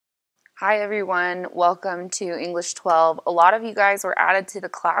Hi everyone, welcome to English 12. A lot of you guys were added to the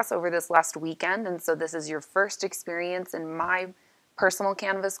class over this last weekend, and so this is your first experience in my personal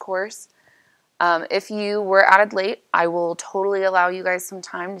Canvas course. If you were added late, I will totally allow you guys some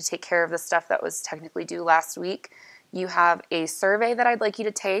time to take care of the stuff that was technically due last week. You have a survey that I'd like you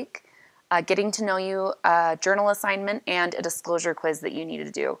to take, getting to know you, a journal assignment, and a disclosure quiz that you need to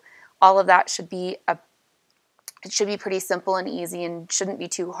do. All of that should be pretty simple and easy and shouldn't be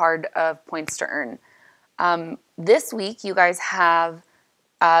too hard of points to earn. This week, you guys have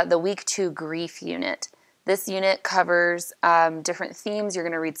the week 2 grief unit. This unit covers different themes. You're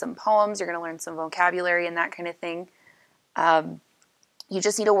going to read some poems, you're going to learn some vocabulary and that kind of thing. You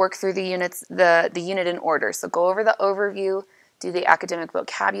just need to work through the units, the unit in order. So go over the overview, do the academic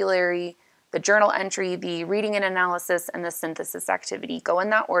vocabulary, the journal entry, the reading and analysis, and the synthesis activity. Go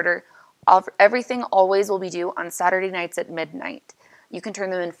in that order. Everything always will be due on Saturday nights at midnight. You can turn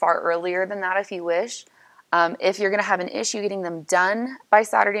them in far earlier than that if you wish. If you're going to have an issue getting them done by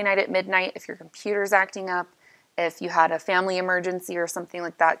Saturday night at midnight, if your computer's acting up, if you had a family emergency or something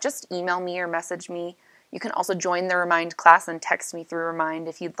like that, just email me or message me. You can also join the Remind class and text me through Remind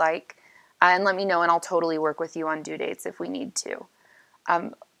if you'd like, and let me know, and I'll totally work with you on due dates if we need to.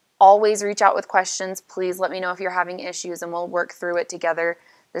 Always reach out with questions. Please let me know if you're having issues, and we'll work through it together.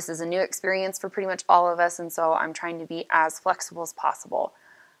 This is a new experience for pretty much all of us, and so I'm trying to be as flexible as possible.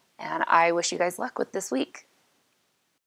 And I wish you guys luck with this week.